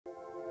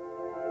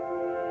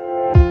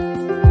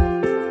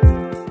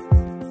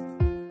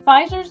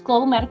Pfizer's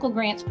Global Medical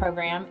Grants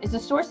program is a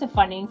source of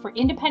funding for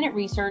independent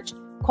research,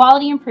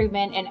 quality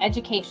improvement, and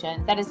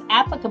education that is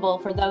applicable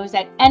for those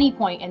at any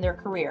point in their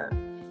career.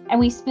 And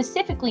we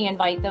specifically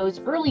invite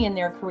those early in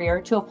their career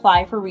to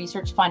apply for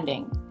research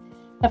funding.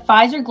 The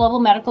Pfizer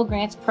Global Medical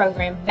Grants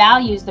program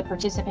values the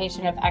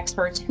participation of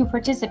experts who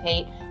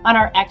participate on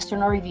our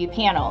external review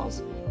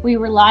panels. We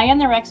rely on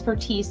their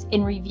expertise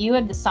in review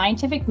of the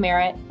scientific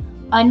merit,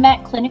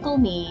 unmet clinical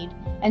need,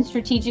 and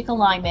strategic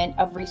alignment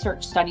of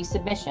research study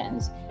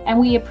submissions, and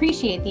we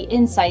appreciate the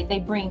insight they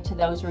bring to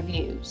those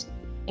reviews.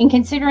 In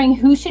considering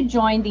who should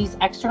join these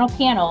external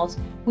panels,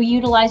 we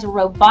utilize a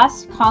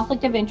robust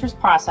conflict of interest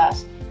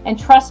process and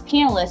trust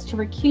panelists to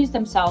recuse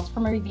themselves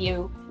from a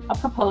review of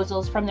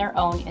proposals from their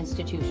own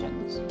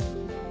institutions.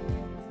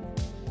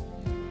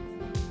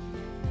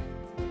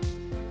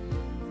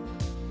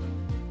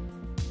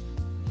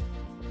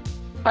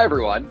 Hi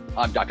everyone,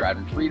 I'm Dr.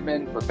 Adam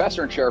Friedman,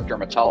 Professor and Chair of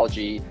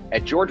Dermatology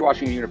at George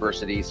Washington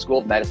University School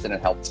of Medicine and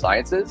Health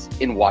Sciences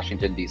in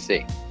Washington,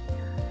 D.C.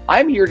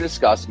 I'm here to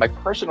discuss my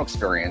personal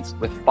experience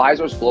with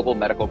Pfizer's Global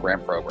Medical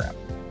Grant Program,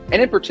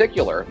 and in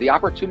particular, the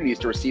opportunities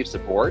to receive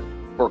support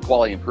for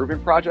quality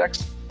improvement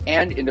projects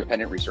and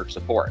independent research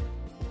support.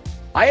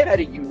 I have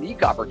had a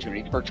unique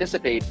opportunity to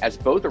participate as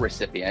both a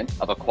recipient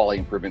of a quality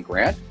improvement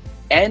grant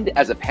and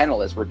as a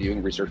panelist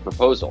reviewing research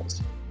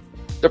proposals.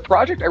 The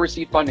project I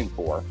received funding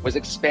for was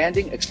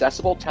expanding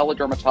accessible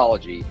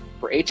teledermatology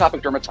for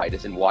atopic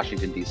dermatitis in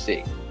Washington,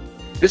 D.C.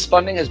 This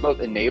funding has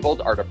both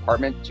enabled our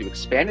department to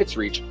expand its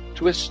reach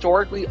to a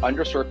historically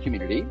underserved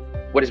community,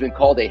 what has been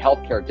called a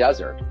healthcare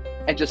desert,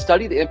 and to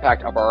study the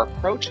impact of our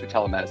approach to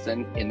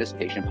telemedicine in this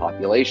patient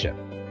population.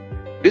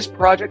 This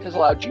project has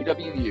allowed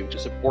GWU to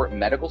support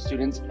medical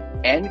students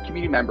and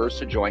community members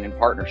to join in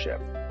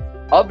partnership.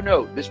 Of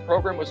note, this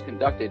program was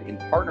conducted in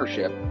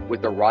partnership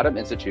with the Rodham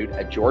Institute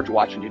at George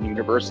Washington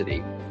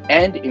University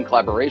and in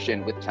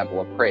collaboration with Temple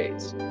of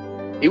Praise.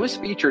 It was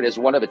featured as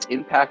one of its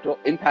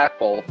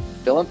impactful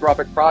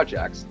philanthropic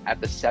projects at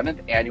the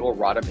 7th Annual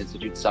Rodham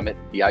Institute Summit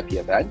VIP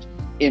event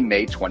in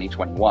May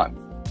 2021.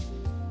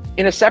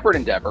 In a separate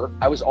endeavor,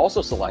 I was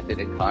also selected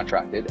and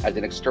contracted as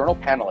an external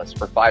panelist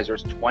for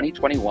Pfizer's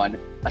 2021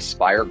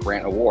 Aspire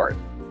Grant Award.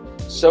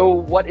 So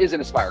what is an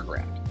Aspire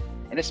Grant?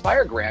 An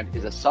Aspire Grant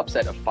is a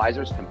subset of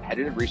Pfizer's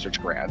competitive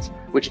research grants,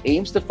 which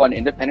aims to fund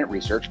independent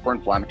research for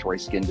inflammatory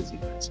skin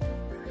diseases.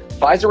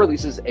 Pfizer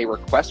releases a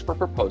request for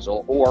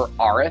proposal, or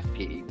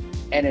RFP,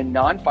 and a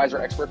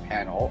non-Pfizer expert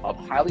panel of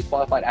highly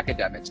qualified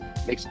academics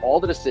makes all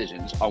the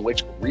decisions on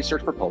which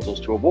research proposals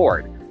to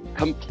award,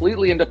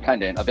 completely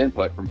independent of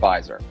input from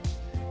Pfizer.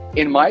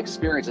 In my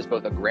experience as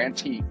both a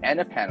grantee and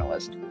a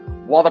panelist,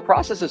 while the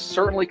process is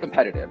certainly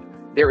competitive,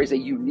 there is a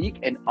unique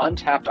and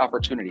untapped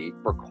opportunity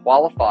for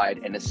qualified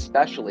and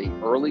especially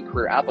early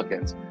career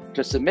applicants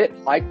to submit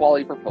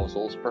high-quality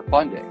proposals for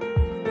funding.